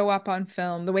you show up on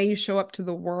film, the way you show up to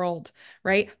the world,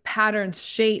 right? Patterns,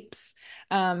 shapes,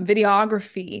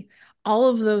 videography, all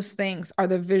of those things are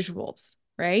the visuals,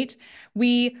 right?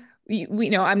 We we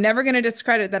know I'm never going to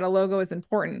discredit that a logo is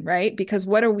important, right? Because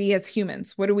what are we as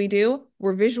humans? What do?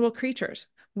 We're visual creatures.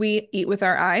 We eat with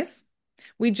our eyes.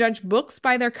 We judge books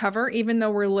by their cover, even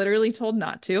though we're literally told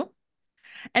not to.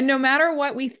 And no matter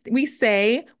what we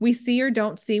say, we see or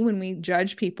don't see when we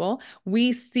judge people,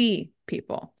 we see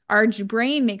people. Our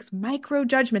brain makes micro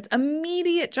judgments,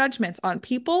 immediate judgments on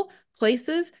people,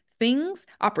 places, things,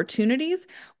 opportunities.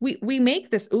 We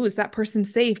make this, oh, is that person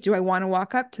safe? Do I want to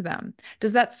walk up to them?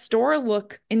 Does that store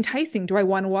look enticing? Do I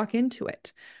want to walk into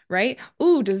it? Right?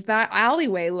 Ooh, does that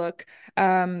alleyway look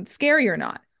scary or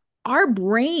not? Our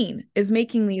brain is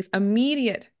making these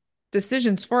immediate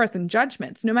decisions for us and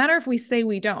judgments, no matter if we say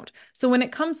we don't. So when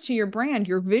it comes to your brand,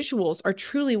 your visuals are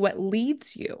truly what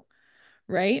leads you,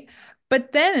 right?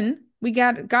 But then we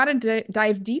got to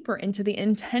dive deeper into the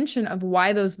intention of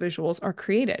why those visuals are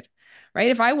created, right?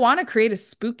 If I want to create a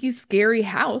spooky, scary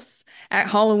house at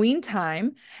Halloween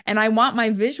time and I want my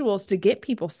visuals to get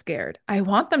people scared, I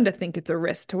want them to think it's a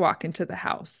risk to walk into the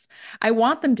house. I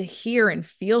want them to hear and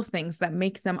feel things that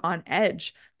make them on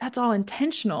edge. That's all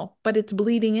intentional, but it's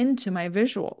bleeding into my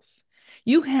visuals.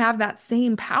 You have that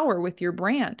same power with your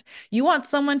brand. You want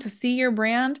someone to see your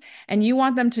brand and you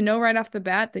want them to know right off the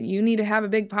bat that you need to have a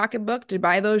big pocketbook to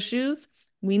buy those shoes.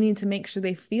 We need to make sure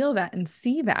they feel that and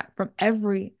see that from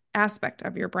every aspect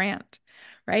of your brand,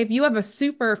 right? If you have a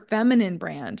super feminine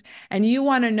brand and you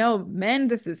want to know, men,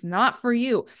 this is not for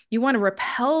you, you want to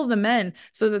repel the men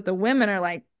so that the women are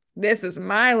like, this is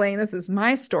my lane, this is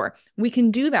my store. We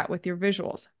can do that with your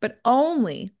visuals, but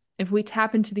only if we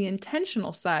tap into the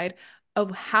intentional side of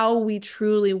how we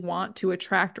truly want to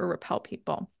attract or repel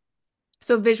people.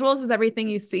 So visuals is everything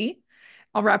you see.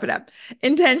 I'll wrap it up.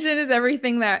 Intention is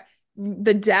everything that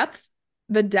the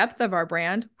depth of our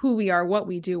brand, who we are, what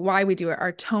we do, why we do it,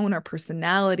 our tone, our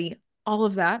personality, all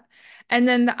of that. And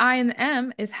then the I and the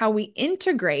M is how we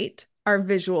integrate our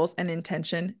visuals and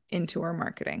intention into our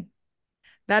marketing.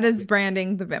 That is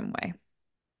branding the Viim way.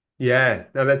 Yeah,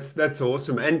 no, that's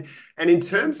awesome. And in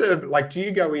terms of like, do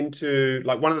you go into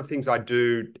like one of the things I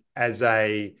do as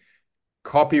a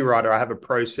copywriter, I have a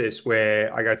process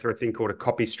where I go through a thing called a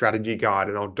copy strategy guide,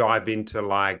 and I'll dive into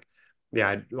like,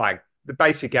 like the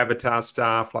basic avatar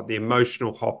stuff, like the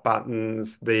emotional hot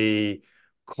buttons, the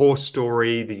core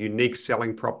story, the unique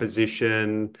selling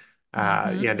proposition,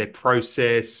 Mhm. their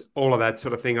process, all of that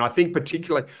sort of thing. And I think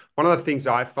particularly one of the things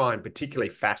I find particularly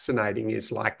fascinating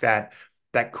is like that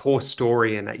core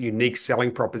story and that unique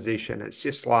selling proposition. It's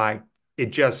just like it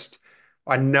just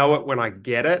I know it when I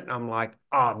get it. I'm like,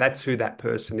 oh, that's who that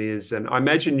person is. And I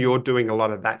imagine you're doing a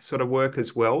lot of that sort of work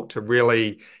as well to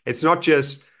really, it's not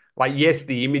just like, yes,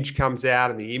 the image comes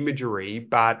out and the imagery,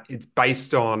 but it's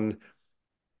based on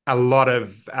a lot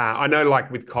of, I know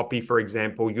like with copy, for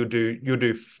example, you'll do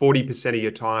 40% of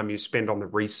your time you spend on the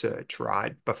research,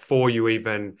 right? Before you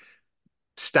even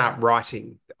start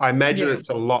writing. I imagine Yeah. it's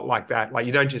a lot like that. Like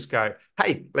you don't just go,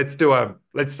 hey, let's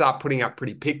start putting up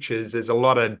pretty pictures. There's a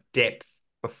lot of depth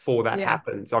before that Yeah.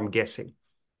 happens, I'm guessing.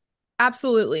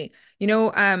 Absolutely.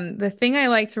 The thing I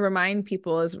like to remind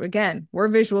people is again, we're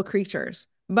visual creatures,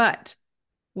 but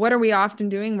what are we often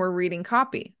doing? We're reading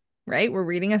copy, right? We're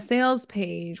reading a sales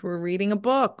page, we're reading a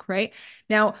book, right?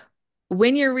 Now,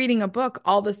 when you're reading a book,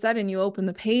 all of a sudden you open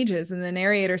the pages and the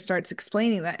narrator starts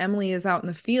explaining that Emily is out in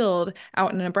the field,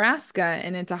 out in Nebraska,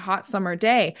 and it's a hot summer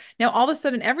day. Now, all of a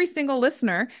sudden, every single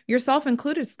listener, yourself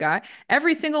included, Scott,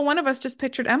 every single one of us just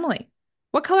pictured Emily.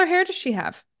 What color hair does she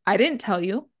have? I didn't tell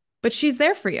you, but she's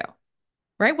there for you,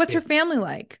 right? What's Yeah. her family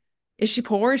like? Is she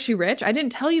poor? Is she rich? I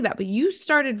didn't tell you that, but you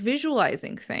started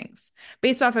visualizing things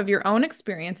based off of your own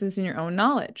experiences and your own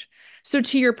knowledge. So,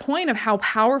 to your point of how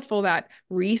powerful that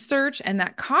research and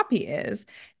that copy is,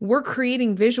 we're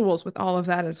creating visuals with all of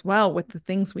that as well, with the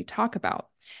things we talk about.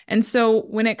 And so,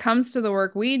 when it comes to the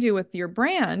work we do with your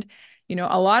brand,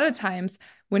 a lot of times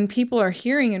when people are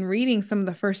hearing and reading some of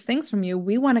the first things from you,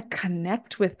 we want to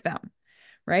connect with them,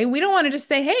 right? We don't want to just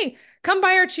say, hey, come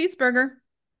buy our cheeseburger,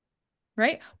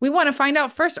 right? We want to find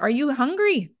out first, are you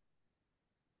hungry?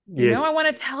 I Yes. want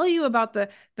to tell you about the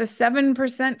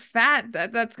 7% fat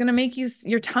that's going to make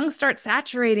your tongue start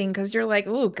saturating because you're like,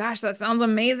 oh gosh, that sounds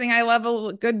amazing. I love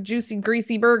a good juicy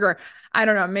greasy burger. I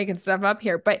don't know, I'm making stuff up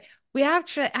here, but we have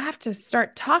to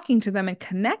start talking to them and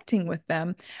connecting with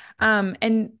them,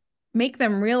 and make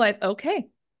them realize, okay,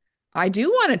 I do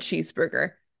want a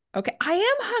cheeseburger. Okay, I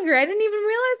am hungry. I didn't even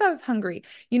realize I was hungry.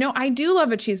 I do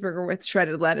love a cheeseburger with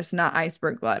shredded lettuce, not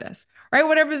iceberg lettuce, right?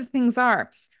 Whatever the things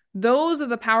are. Those are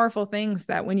the powerful things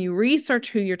that when you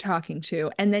research who you're talking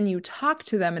to and then you talk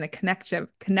to them in a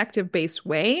connective based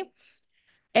way,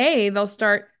 they'll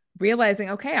start realizing,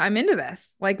 okay, I'm into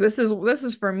this. Like this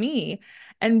is for me.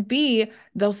 And B,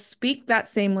 they'll speak that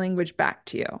same language back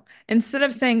to you. Instead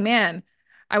of saying, man,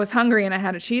 I was hungry and I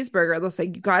had a cheeseburger, they'll say,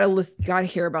 you gotta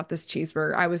hear about this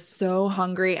cheeseburger. I was so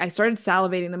hungry. I started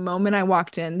salivating the moment I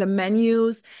walked in. The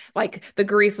menus, like the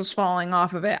grease was falling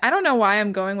off of it. I don't know why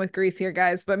I'm going with grease here,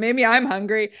 guys, but maybe I'm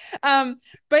hungry.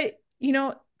 But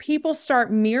people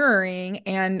start mirroring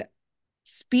and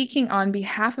speaking on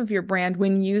behalf of your brand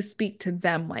when you speak to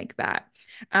them like that.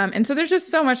 And so there's just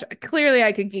so much. Clearly,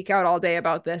 I could geek out all day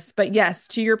about this, but yes,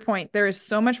 to your point, there is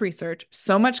so much research,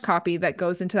 so much copy that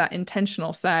goes into that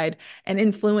intentional side and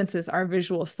influences our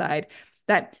visual side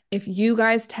that if you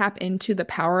guys tap into the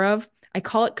power of, I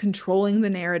call it controlling the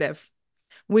narrative.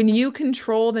 When you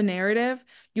control the narrative,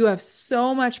 you have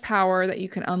so much power that you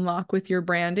can unlock with your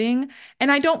branding.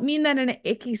 And I don't mean that in an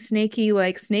icky, snaky,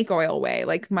 like snake oil way,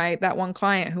 like my that one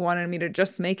client who wanted me to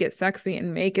just make it sexy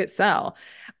and make it sell.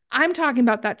 I'm talking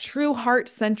about that true heart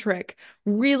centric,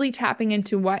 really tapping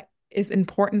into what is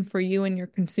important for you and your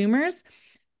consumers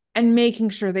and making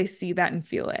sure they see that and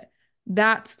feel it.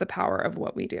 That's the power of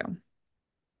what we do.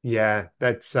 Yeah,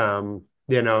 that's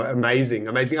amazing,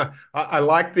 amazing. I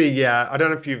like the I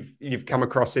don't know if you've come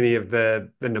across any of the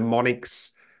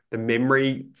mnemonics, the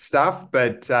memory stuff,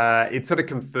 but it sort of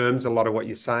confirms a lot of what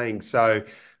you're saying. So,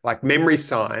 like memory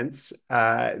science,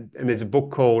 and there's a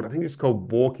book called, I think it's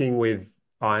called Walking with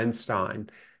Einstein,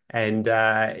 and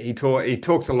he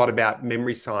talks a lot about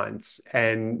memory science,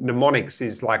 and mnemonics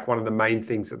is like one of the main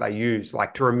things that they use,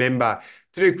 like to remember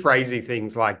to do crazy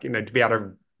things, like to be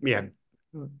able to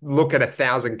look at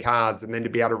 1,000 cards and then to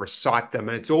be able to recite them.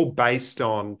 And it's all based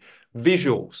on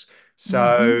visuals. Mhm.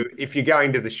 So if you're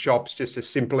going to the shops, just a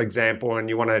simple example, and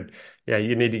you want to, yeah,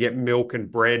 you need to get milk and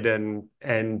bread and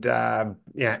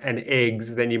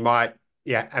eggs, then you might,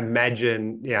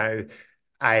 imagine,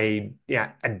 a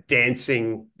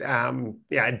dancing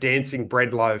a dancing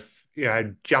bread loaf,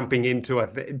 jumping into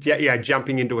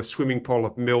a swimming pool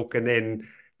of milk, and then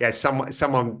someone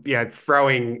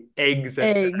throwing eggs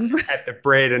Eggs. at the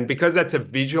bread. And because that's a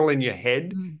visual in your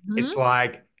head, it's Mhm.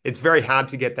 like it's very hard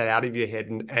to get that out of your head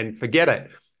and forget it.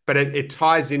 But it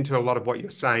ties into a lot of what you're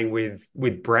saying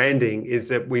with branding, is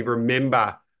that we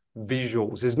remember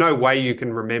visuals. There's no way you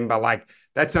can remember, like,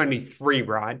 that's only three,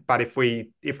 right? But if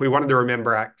we wanted to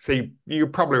remember, see, you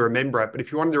probably remember it, but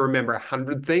if you wanted to remember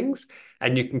 100 things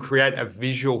and you can create a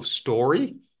visual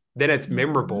story, then it's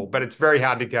memorable. Mhm. But it's very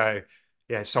hard to go,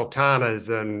 yeah, sultanas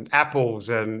and apples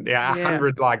and, a Yeah.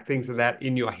 hundred like things of that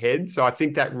in your head. So I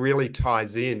think that really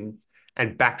ties in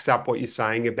and backs up what you're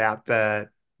saying about the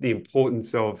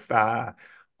importance of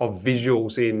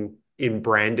visuals in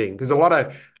branding. Because a lot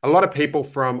of people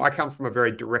I come from a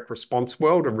very direct response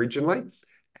world originally,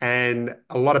 and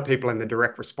a lot of people in the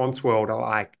direct response world are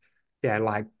like, yeah,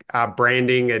 like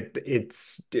branding.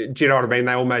 It's, do you know what I mean?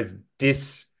 They almost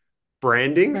diss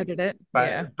branding, Credit it.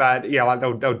 Yeah. but yeah, like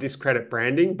they'll discredit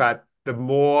branding. But the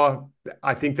more,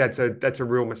 I think that's a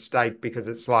real mistake, because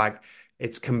it's like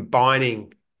it's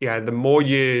combining. The more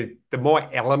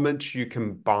elements you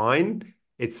combine,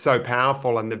 it's so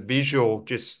powerful, and the visual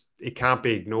just, it can't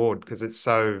be ignored because it's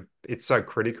so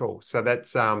critical. So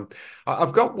that's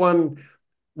I've got one,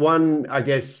 I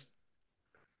guess,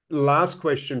 last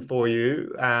question for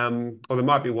you, or there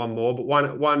might be one more,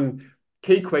 but one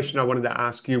key question I wanted to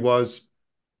ask you was,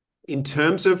 in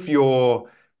terms of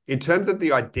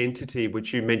the identity,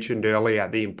 which you mentioned earlier,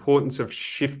 the importance of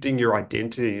shifting your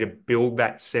identity to build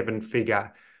that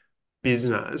seven-figure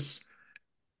business.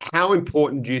 How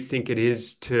important do you think it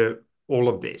is to all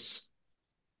of this?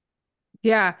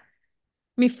 Yeah. I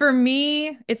mean, for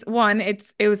me, it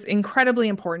was incredibly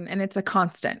important and it's a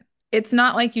constant. It's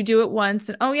not like you do it once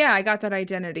and oh yeah, I got that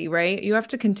identity, right? You have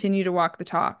to continue to walk the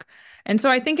talk. And so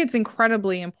I think it's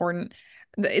incredibly important.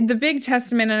 The big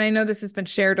testament, and I know this has been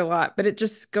shared a lot, but it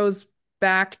just goes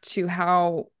back to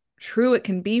how true it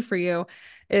can be for you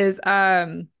is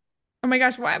oh my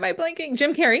gosh, why am I blanking?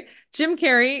 Jim Carrey. Jim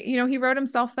Carrey, he wrote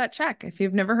himself that check. If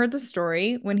you've never heard the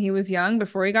story, when he was young,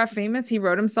 before he got famous, he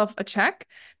wrote himself a check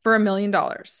for $1 million.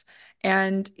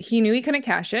 And he knew he couldn't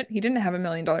cash it. He didn't have $1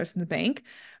 million in the bank,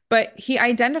 but he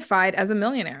identified as a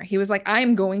millionaire. He was like,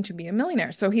 I'm going to be a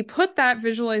millionaire. So he put that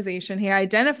visualization, he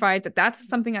identified that that's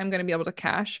something I'm going to be able to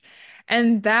cash.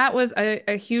 And that was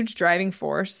a huge driving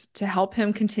force to help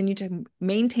him continue to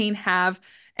maintain, have,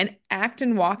 and act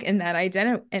and walk in that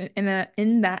identity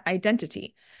in that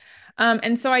identity.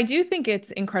 And so I do think it's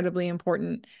incredibly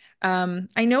important.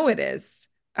 I know it is.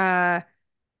 I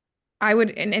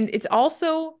would, and it's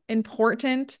also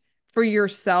important for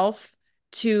yourself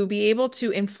to be able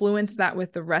to influence that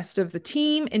with the rest of the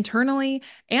team internally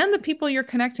and the people you're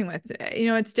connecting with.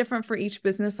 It's different for each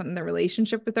business and the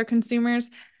relationship with their consumers.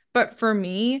 But for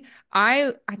me,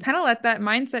 I kind of let that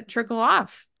mindset trickle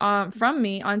off from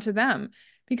me onto them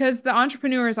because the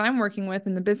entrepreneurs I'm working with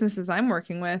and the businesses I'm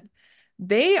working with,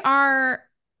 they are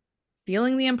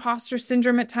feeling the imposter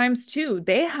syndrome at times too.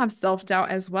 They have self-doubt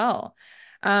as well.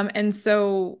 And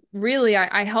so really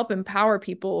I help empower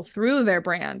people through their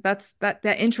brand. That's that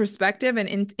introspective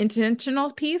and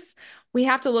intentional piece. We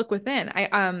have to look within.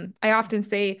 I often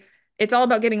say it's all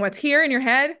about getting what's here in your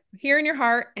head, here in your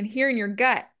heart, and here in your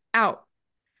gut out.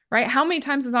 Right? How many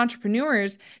times as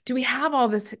entrepreneurs do we have all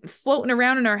this floating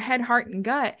around in our head, heart, and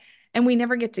gut, and we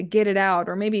never get to get it out?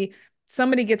 Or maybe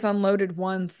somebody gets unloaded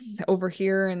once over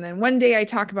here, and then one day I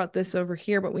talk about this over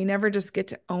here, but we never just get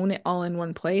to own it all in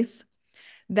one place.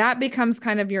 That becomes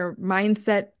kind of your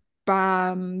mindset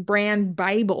brand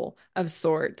Bible of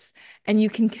sorts. And you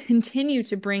can continue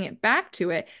to bring it back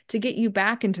to it to get you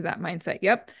back into that mindset.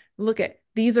 Yep. Look at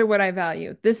these are what I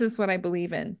value. This is what I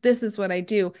believe in. This is what I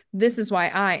do. This is why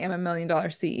I am $1 million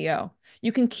CEO.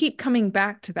 You can keep coming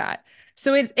back to that.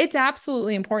 So it's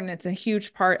absolutely important. It's a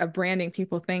huge part of branding.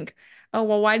 People think, oh,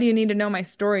 well, why do you need to know my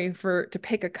story to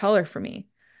pick a color for me?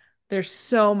 There's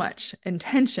so much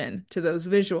intention to those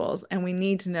visuals, and we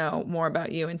need to know more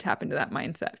about you and tap into that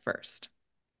mindset first.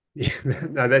 Yeah,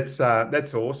 no, that's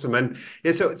awesome. And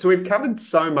yeah, so we've covered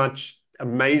so much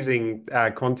amazing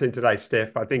content today,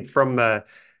 Steph. I think from the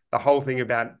whole thing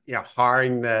about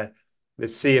hiring the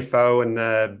CFO and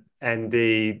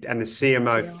the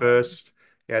CMO Yeah. first,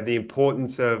 the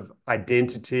importance of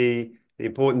identity, the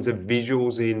importance of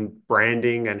visuals in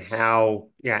branding, and how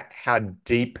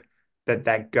deep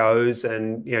that goes,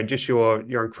 and just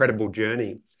your incredible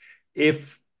journey.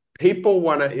 If people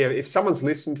want to, if someone's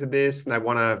listening to this and they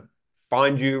want to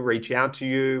find you, reach out to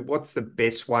you, what's the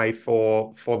best way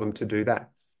for them to do that?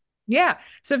 Yeah.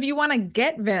 So if you want to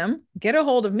get Viim, get a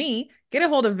hold of me, get a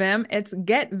hold of Viim, it's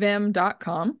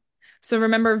getviim.com. So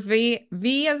remember V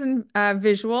as in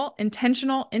visual,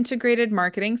 intentional, integrated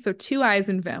marketing. So two I's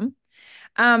in Viim.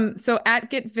 So at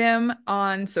Get Viim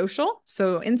on social,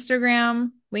 so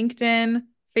Instagram, LinkedIn,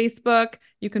 Facebook,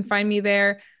 you can find me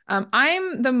there.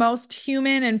 I'm the most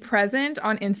human and present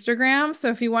on Instagram. So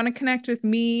if you want to connect with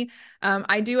me,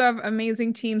 I do have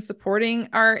amazing teams supporting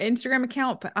our Instagram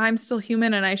account, but I'm still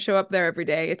human and I show up there every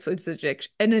day. It's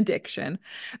an addiction.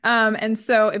 And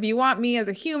so if you want me as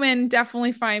a human,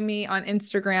 definitely find me on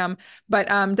Instagram. But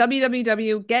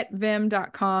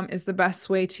www.getviim.com is the best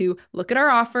way to look at our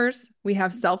offers. We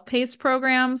have self-paced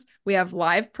programs, we have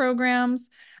live programs,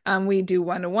 we do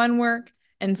one-to-one work.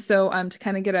 And so to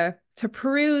kind of to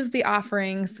peruse the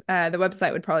offerings, the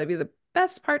website would probably be the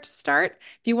best part to start.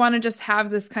 If you want to just have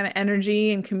this kind of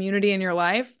energy and community in your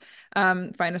life,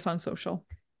 find us on social.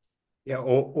 Yeah,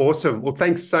 awesome. Well,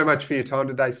 thanks so much for your time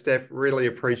today, Steph. Really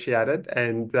appreciate it.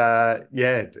 And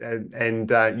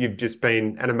you've just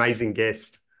been an amazing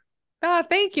guest.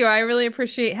 Thank you. I really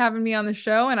appreciate having me on the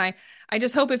show. And I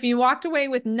just hope if you walked away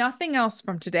with nothing else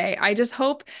from today, I just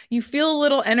hope you feel a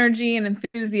little energy and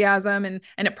enthusiasm and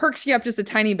it perks you up just a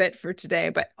tiny bit for today.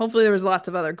 But hopefully there was lots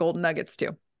of other golden nuggets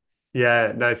too.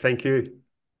 Yeah, no, thank you.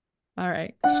 All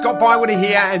right. Scott Bywater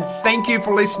here, and thank you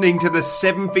for listening to the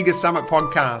Seven Figure Summit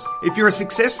podcast. If you're a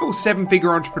successful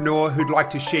seven-figure entrepreneur who'd like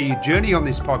to share your journey on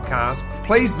this podcast,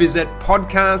 please visit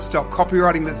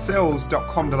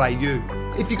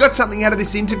podcast.copywritingthatsells.com.au. If you got something out of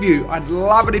this interview, I'd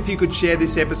love it if you could share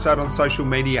this episode on social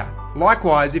media.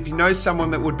 Likewise, if you know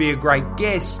someone that would be a great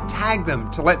guest, tag them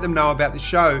to let them know about the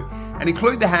show and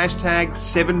include the hashtag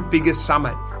 7Figure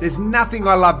Summit. There's nothing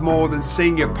I love more than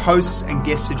seeing your posts and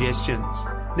guest suggestions.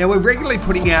 Now, we're regularly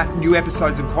putting out new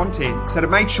episodes and content, so to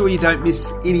make sure you don't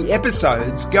miss any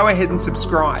episodes, go ahead and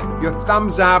subscribe. Your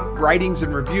thumbs up, ratings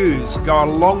and reviews go a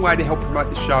long way to help promote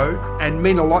the show and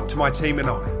mean a lot to my team and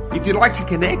I. If you'd like to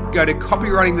connect, go to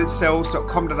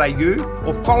copywritingthatsells.com.au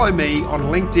or follow me on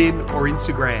LinkedIn or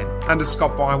Instagram under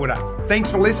Scott Bywater. Thanks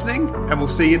for listening, and we'll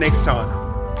see you next time.